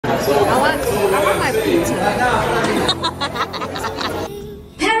I want my pizza.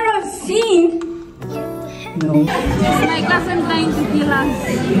 Paraffin? No. It's my cousin trying to kill us.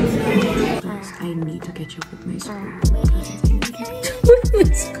 I need to catch up with my school.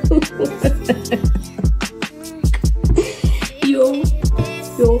 Yo.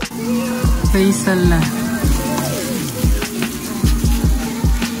 Faisal na.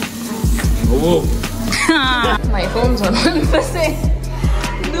 Oh. My phone's on 1%.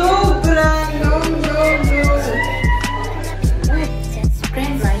 No, bruh. No.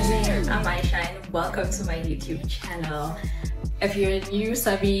 Grand Rising, I'm Aisha and welcome to my YouTube channel. If you're new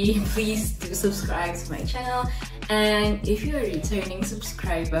subby, please do subscribe to my channel. And if you're a returning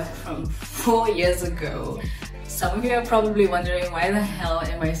subscriber from 4 years ago, some of you are probably wondering why the hell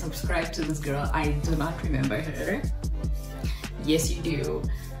am I subscribed to this girl? I do not remember her. Yes, you do.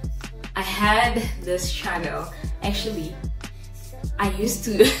 I had this channel. Actually, I used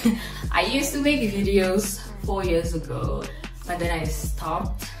to make videos 4 years ago, but then I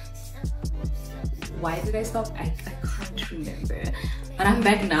stopped. Why did I stop? I can't remember. But I'm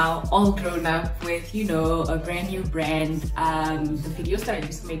back now, all grown up with, you know, a brand new brand. The videos that I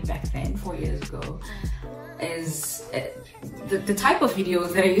used to make back then, 4 years ago, is the type of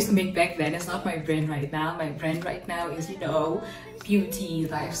videos that I used to make back then is not my brand right now. My brand right now is, you know, beauty,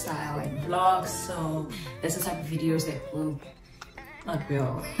 lifestyle, and vlogs. So that's the type of videos that will not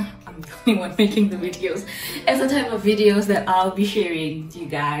will. I'm the only one making the videos. It's the type of videos that I'll be sharing with you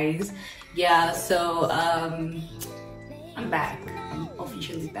guys. Yeah, so I'm back. I'm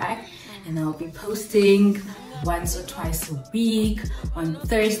officially back, and I'll be posting once or twice a week on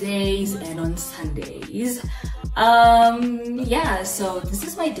Thursdays and on Sundays. Yeah, so this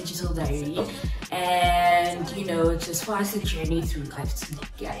is my digital diary, and you know, just for us to journey through life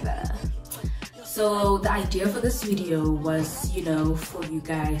together. So the idea for this video was, you know, for you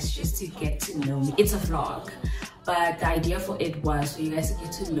guys just to get to know me. It's a vlog, but the idea for it was for you guys to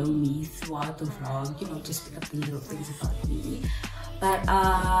get to know me throughout the vlog, you know, just pick up the little things about me. But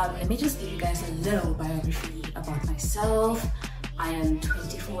let me just give you guys a little biography about myself. I am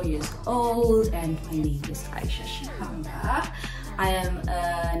 24 years old and my name is Aisha Shikamba. I am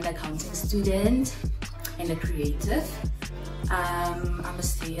an accounting student and a creative. I'm a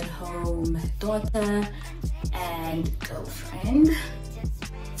stay-at-home daughter and girlfriend.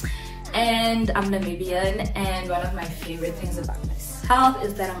 And I'm Namibian, and one of my favorite things about myself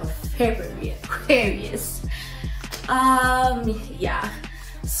is that I'm a February Aquarius. Yeah,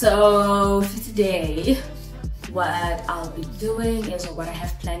 so for today, what I'll be doing is, or what I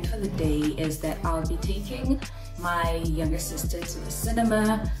have planned for the day is that I'll be taking my younger sister to the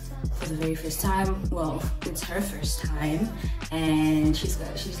cinema for the very first time. Well, it's her first time, and she's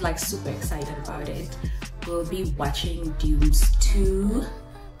like super excited about it. We'll be watching Dunes 2.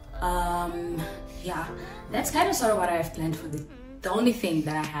 Yeah, that's kind of sort of what I have planned for the only thing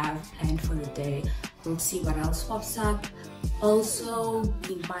that I have planned for the day. We'll see what else pops up. Also,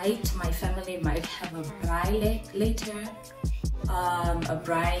 my family might have a braai later. A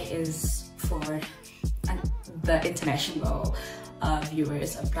braai is for the international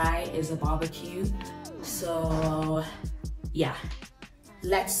viewers. A braai is a barbecue. So yeah,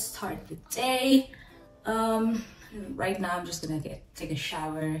 let's start the day. Right now I'm just gonna take a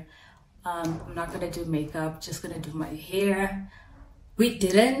shower. I'm not gonna do makeup, just gonna do my hair. We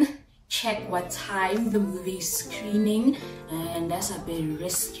didn't check what time the movie is screening, and that's a bit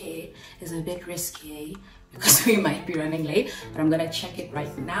risky. It's a bit risky because we might be running late, but I'm gonna check it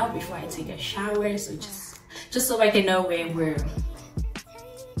right now before I take a shower. So just so I can know where we're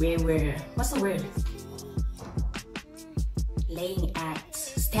what's the word?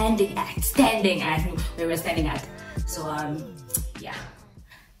 Standing at where we're standing at. So yeah,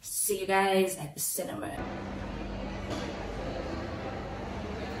 see you guys at the cinema.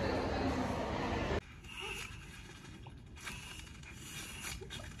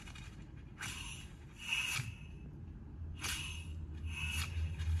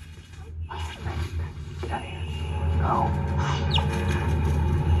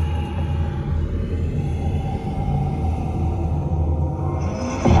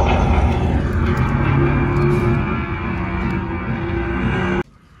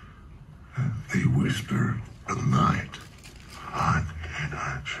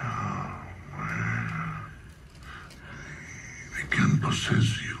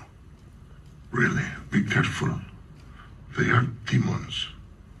 Possess you. Really, be careful. They are demons.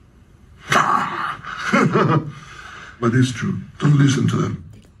 But it's true. Don't listen to them.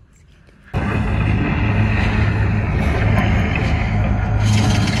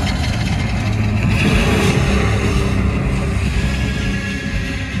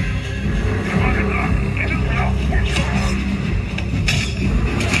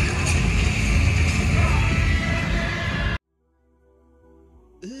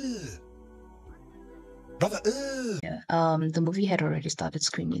 The movie had already started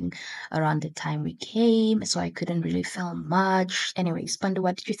screening around the time we came, so I couldn't really film much. Anyways, Pandu,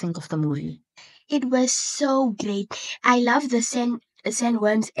 what did you think of the movie? It was so great. I love the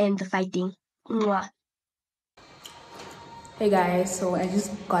sandworms and the fighting. Mwah. Hey guys, so I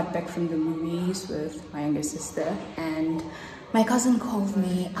just got back from the movies with my younger sister, and my cousin called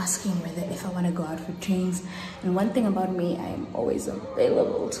me asking whether if I want to go out for drinks. And one thing about me, I am always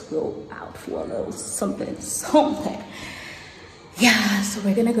available to go out for a little something. Yeah, so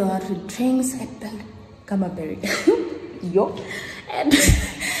we're gonna go out for drinks at the Berry yo, and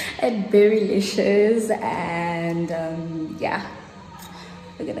at Berrylicious, and yeah,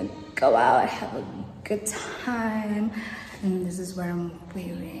 we're gonna go out, have a good time. And this is what I'm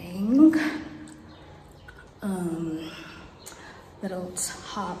wearing, little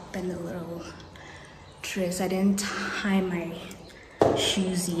top and a little dress. I didn't tie my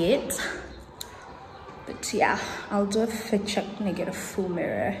shoes yet, but yeah, I'll do a fit check when I get a full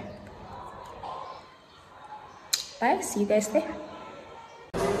mirror. Bye, see you guys there.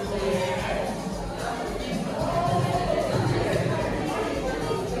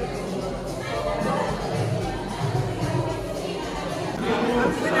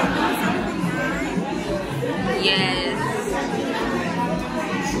 Yes.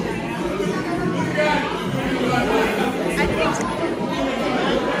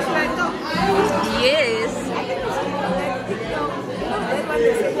 Yes.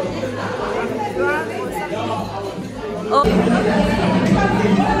 Oh.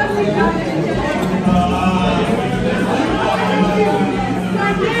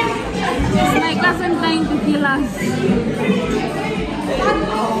 My cousin trying to kill us.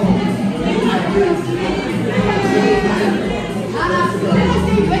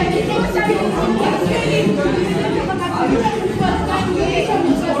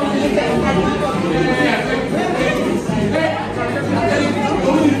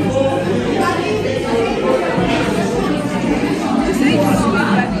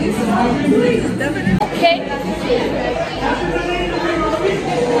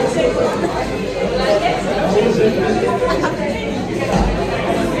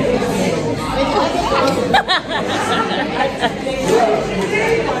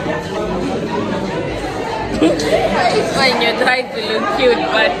 When you try to look cute,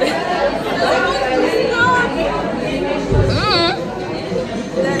 but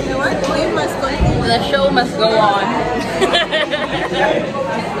the show must go on.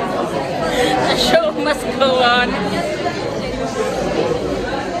 The show must go on.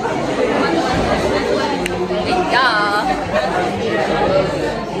 Yeah.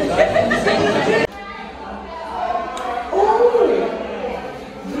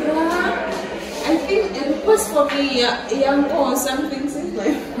 I think it was for me, young or something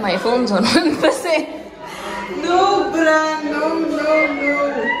like. My phone's on 1%. No, bruh, no.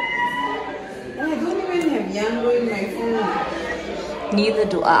 I don't even have Yango in my phone. Neither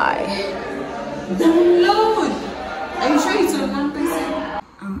do I. Download! Are you sure it's on 1%?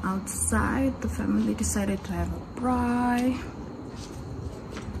 I'm outside. The family decided to have a braai.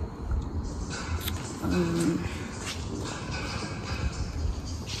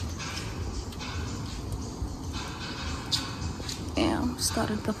 Yeah,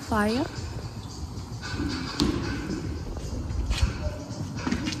 started the fire.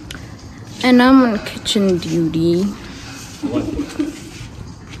 And I'm on kitchen duty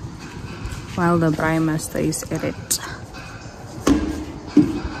while the braai master is at it.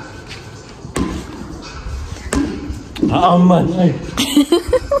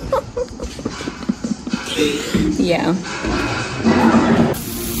 Yeah.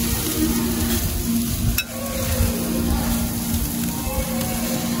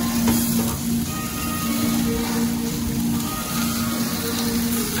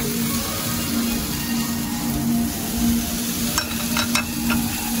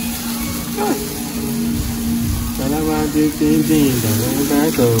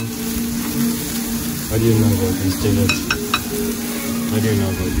 What do you know about these jealous? What do you know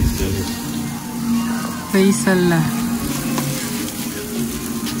about these jealous? Faisal lah.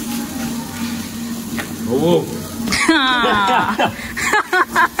 Oh!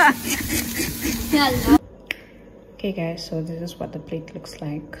 Okay guys, so this is what the plate looks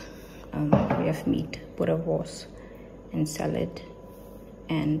like. We have meat, boerewors, and salad,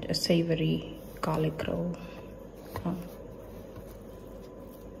 and a savory garlic roll.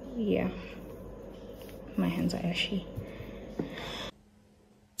 Yeah, my hands are ashy.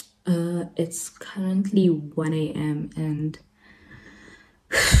 It's currently 1 a.m. and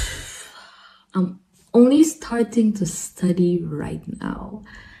I'm only starting to study right now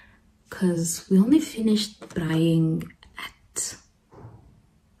because we only finished braaiing at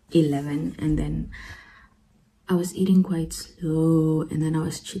 11, and then I was eating quite slow, and then I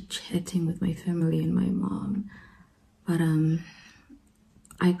was chit-chatting with my family and my mom. But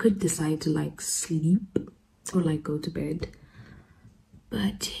I could decide to like sleep or like go to bed.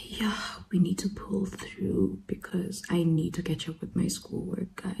 But yeah, we need to pull through because I need to catch up with my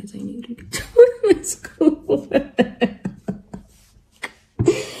schoolwork, guys. I need to catch up with my schoolwork.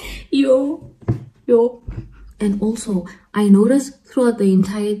 Yo. And also, I noticed throughout the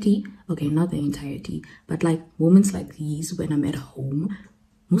entirety, okay, not the entirety, but like moments like these when I'm at home,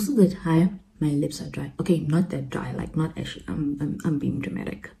 most of the time my lips are dry. Okay, not that dry, like not actually, I'm being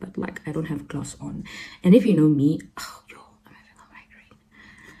dramatic, but like I don't have gloss on. And if you know me, oh, yo, I'm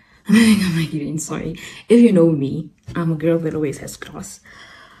having a migraine, sorry. If you know me, I'm a girl that always has gloss.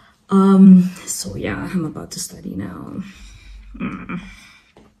 So yeah, I'm about to study now.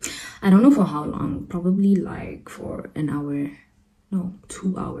 I don't know for how long, probably like for an hour, no,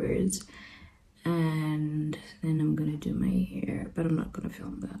 2 hours. And then I'm gonna do my hair, but I'm not gonna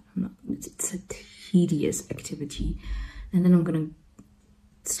film that. It's a tedious activity. And then I'm gonna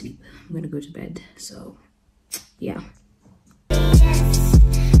sleep. I'm gonna go to bed. So yeah.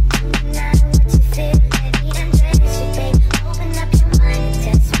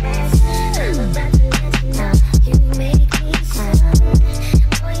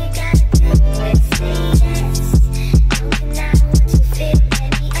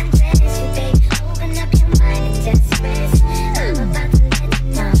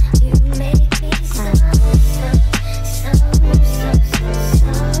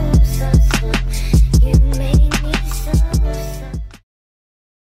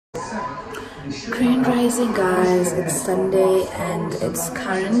 Grand rising, guys. It's Sunday and it's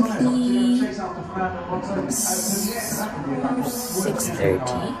currently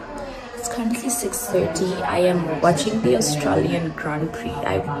 6:30. It's currently 6:30. I am watching the Australian Grand Prix.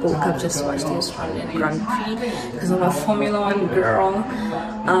 I woke up just to watch the Australian Grand Prix because I'm a Formula One girl.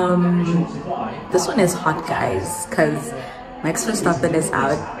 This one is hot, guys, because Max Verstappen is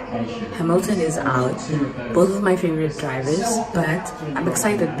out, Hamilton is out, both of my favorite drivers, but I'm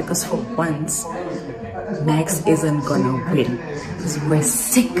excited because for once, Max isn't gonna win. Because we're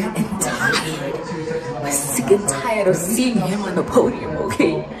sick and tired. We're sick and tired of seeing him on the podium,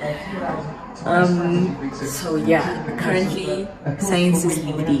 okay? So yeah, currently Sainz is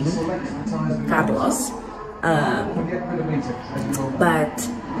leading Carlos. But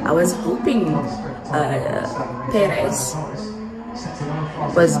I was hoping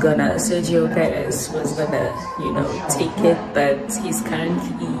Sergio Perez was gonna, you know, take it, but he's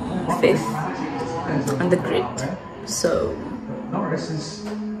currently 5th on the grid. So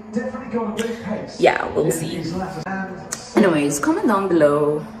yeah, we'll see. Anyways, comment down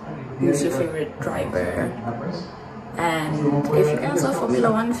below who's your favorite driver, and if you guys are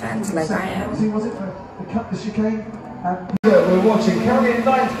Formula One fans like I am. We're watching. Carrying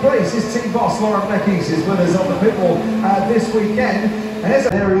 9th place is team boss Lauren Beckys is with us on the pit wall this weekend. And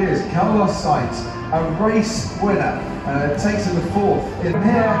there he is, Carlos Sainz, a race winner, takes him to 4th. In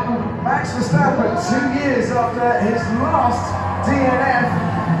here, Max Verstappen, 2 years after his last DNF,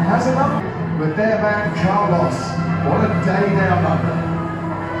 has another with their man Carlos. What a day down under.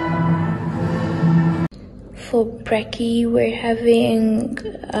 For brekkie, we're having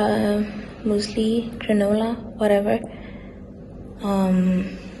muesli, granola, whatever.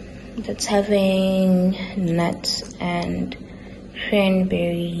 That's having nuts and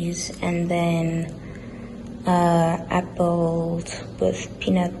cranberries, and then apples with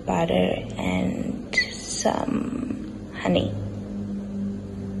peanut butter and some honey.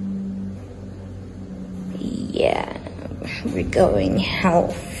 Yeah, we're going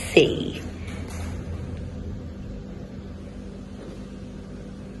healthy.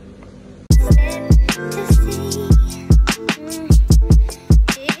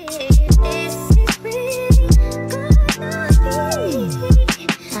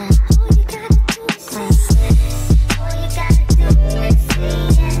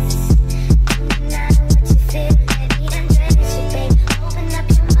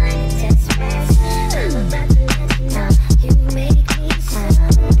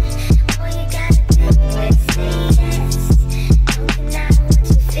 Boy,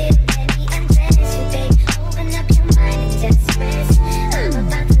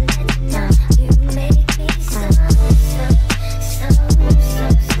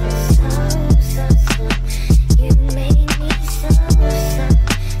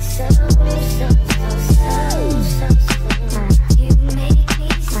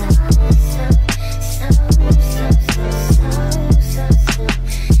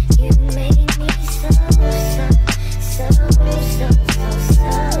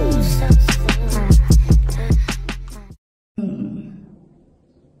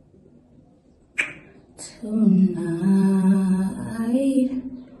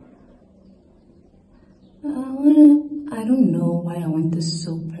 why I want this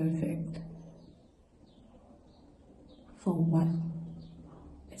so perfect. For what?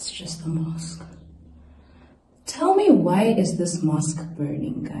 It's just a mask. Tell me, why is this mask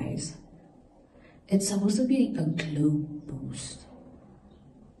burning, guys? It's supposed to be a glow boost.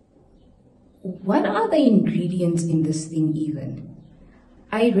 What are the ingredients in this thing even?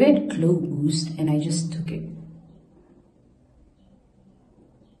 I read glow boost and I just took it.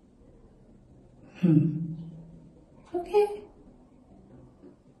 Okay.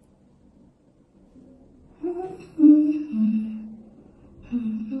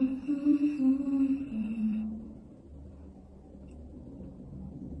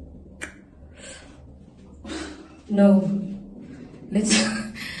 No, let's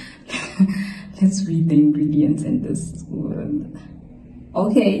let's read the ingredients in this one.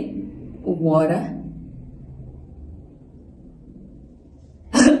 Okay, water.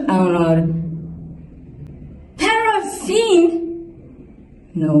 I don't know. Paraffin.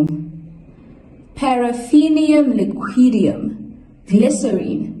 No. Paraffinium liquidum,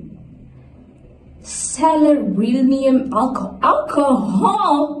 glycerine, selenium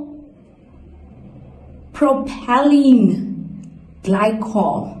alcohol, propylene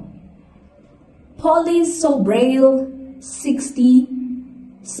glycol, polysobral 60.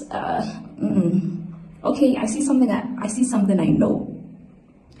 Okay, I see something. I see something I know.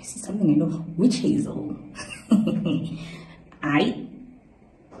 I see something I know. Witch hazel.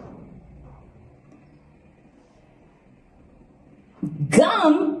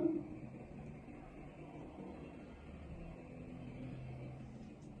 Gum.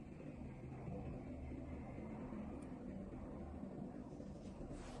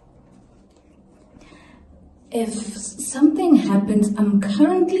 If something happens, I'm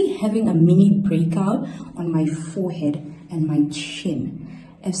currently having a mini breakout on my forehead and my chin.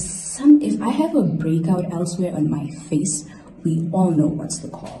 If I have a breakout elsewhere on my face, we all know what's the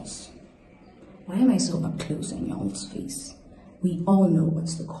cause. Why am I so up close on y'all's face? We all know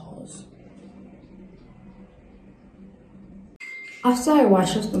what's the cause. After I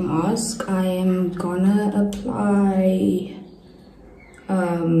wash off the mask, I am gonna apply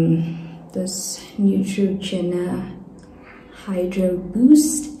this Neutrogena Hydro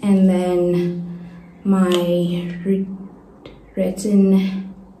Boost and then my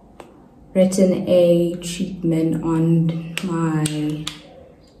Retin A treatment on my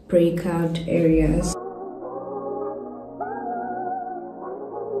breakout areas.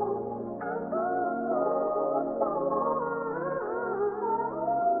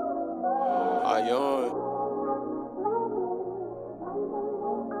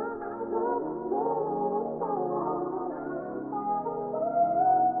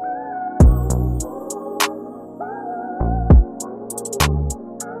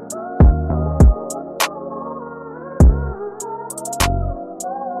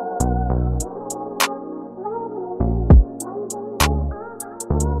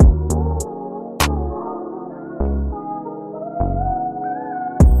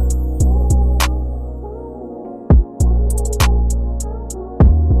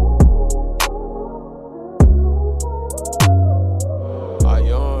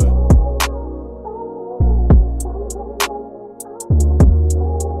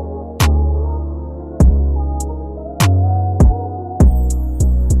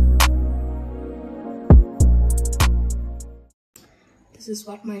 This is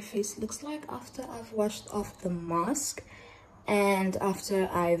what my face looks like after I've washed off the mask and after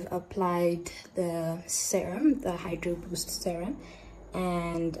I've applied the serum, the Hydro Boost serum,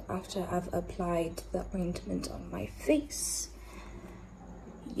 and after I've applied the ointment on my face.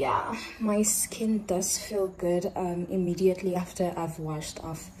 Yeah, my skin does feel good. Immediately after I've washed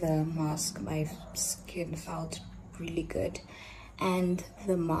off the mask, my skin felt really good, and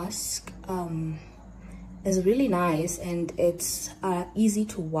the mask is really nice and it's easy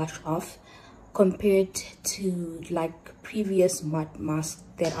to wash off compared to like previous mud masks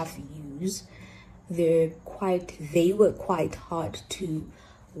that I've used. They were quite hard to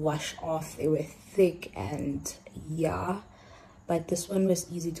wash off. They were thick and yeah, but this one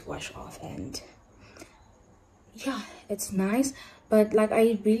was easy to wash off and yeah, it's nice. But like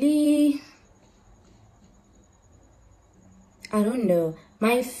I don't know,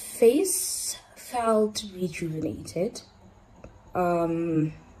 my face felt rejuvenated.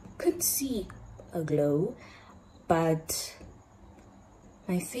 Could see a glow, but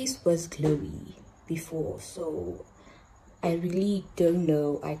my face was glowy before, so I really don't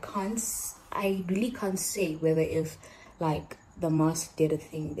know. I really can't say whether if like the mask did a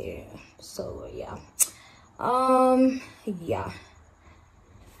thing there. So yeah, yeah,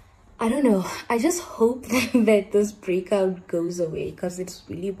 I don't know. I just hope that this breakout goes away because it's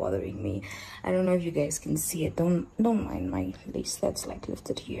really bothering me. I don't know if you guys can see it. Don't mind my lace that's like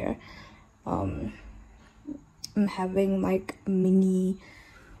lifted here. I'm having like mini,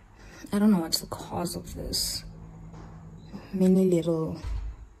 I don't know what's the cause of this, mini little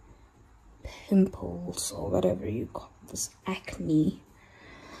pimples or whatever you call this, acne.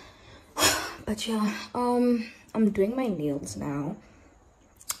 But yeah, I'm doing my nails now.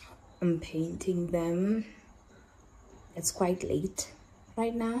 I'm painting them. It's quite late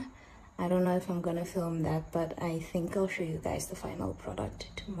right now. I don't know if I'm gonna film that, but I think I'll show you guys the final product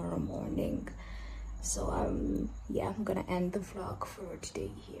tomorrow morning. So yeah, I'm gonna end the vlog for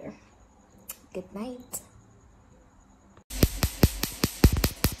today here. Good night.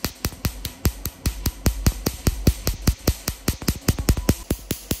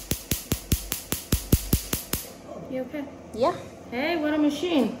 You okay? Yeah. Hey, what a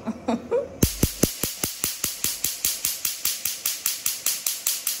machine.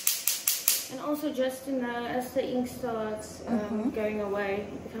 And also just to know, as the ink starts going away,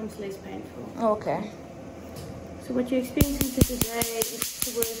 it becomes less painful. Okay. So what you're experiencing today is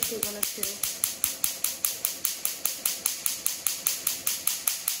the worst you're going to feel.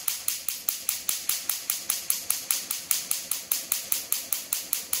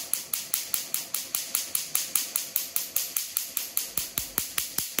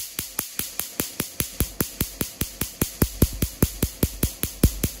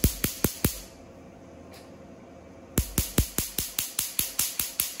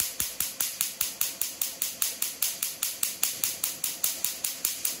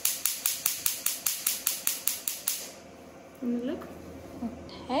 Look.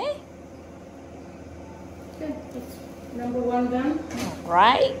 Okay. Good. That's number one done.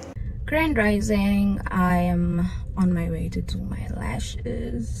 Right. Grand rising. I am on my way to do my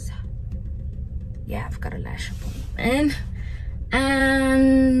lashes. Yeah, I've got a lash appointment.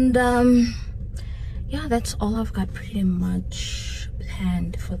 And yeah, that's all I've got pretty much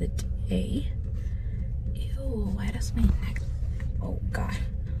planned for the day. Ew, why does my neck, oh god,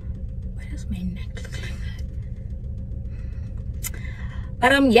 why does my neck look like that?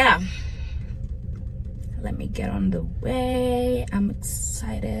 But yeah, let me get on the way. I'm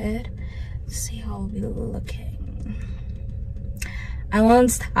excited to see how I'll be looking. I won't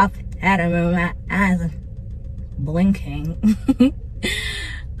stop at my eyes blinking.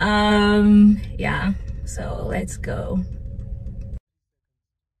 Yeah, so let's go.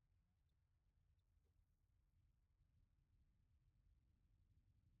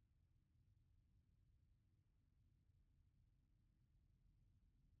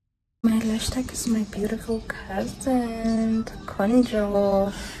 My lash tech is my beautiful cousin,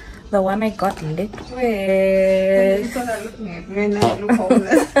 Conjo, the one I got lit with.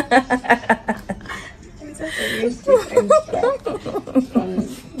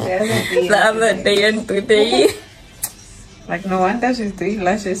 The other day and today. Like, no wonder she's doing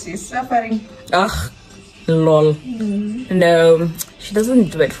lashes. She's suffering. Ugh, lol. No, she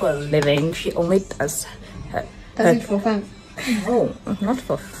doesn't do it for a living. She only does Does it for fun? No, not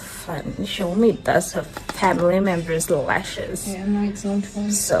for fun. She only does her family members' lashes. Yeah, no, it's not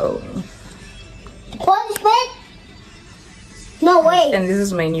fun. So. Punishment? No way. And this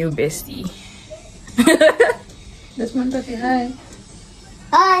is my new bestie. This one, Tati, hi.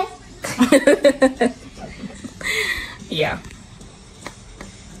 Hi. Yeah.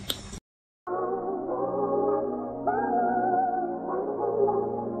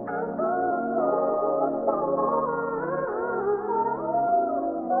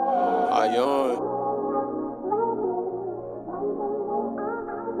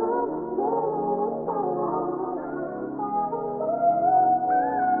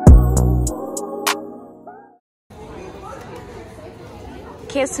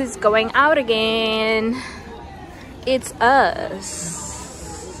 Guess who's going out again? It's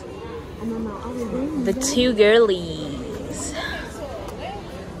us. The two girlies.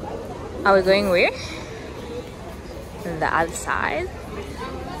 Are we going where? The other side?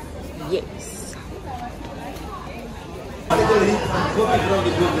 Yes. I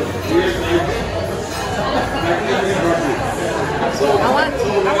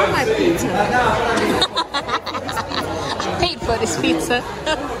want my pizza. Paid for this pizza.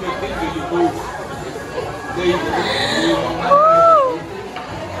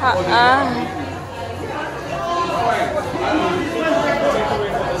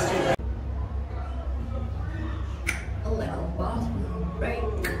 A little bathroom break.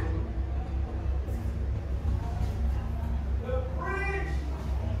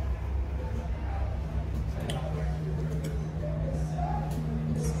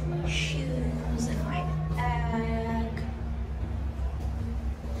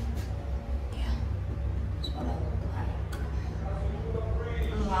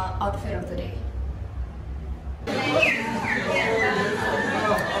 Outfit of the day.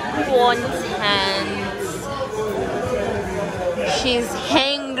 Hands. She's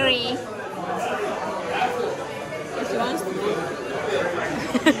hangry. She wants to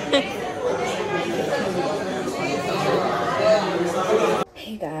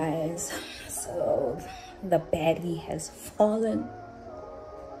Hey guys, so the baddie has fallen.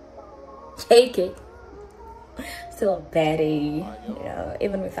 JK. Still a baddie, you know,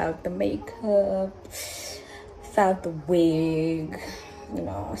 even without the makeup, without the wig, you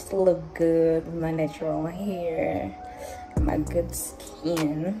know, I still look good with my natural hair and my good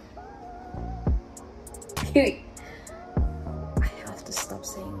skin. I have to stop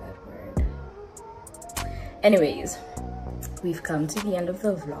saying that word. Anyways, we've come to the end of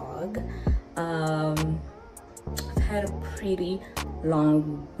the vlog. I've had a pretty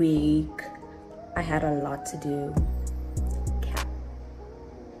long week. I had a lot to do.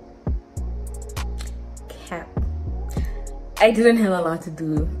 Cap. I didn't have a lot to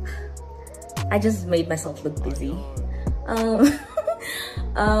do. I just made myself look busy.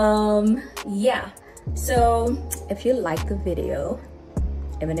 Yeah. So if you liked the video,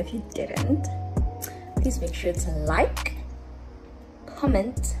 even if you didn't, please make sure to like,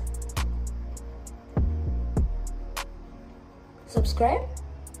 comment, subscribe,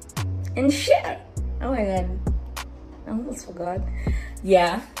 and share. Oh my god, I almost forgot.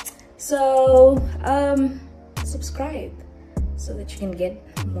 Yeah, so subscribe so that you can get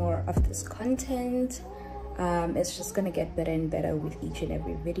more of this content. It's just gonna get better and better with each and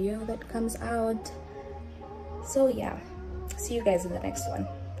every video that comes out. So yeah, see you guys in the next one.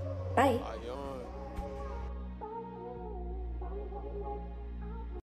 Bye.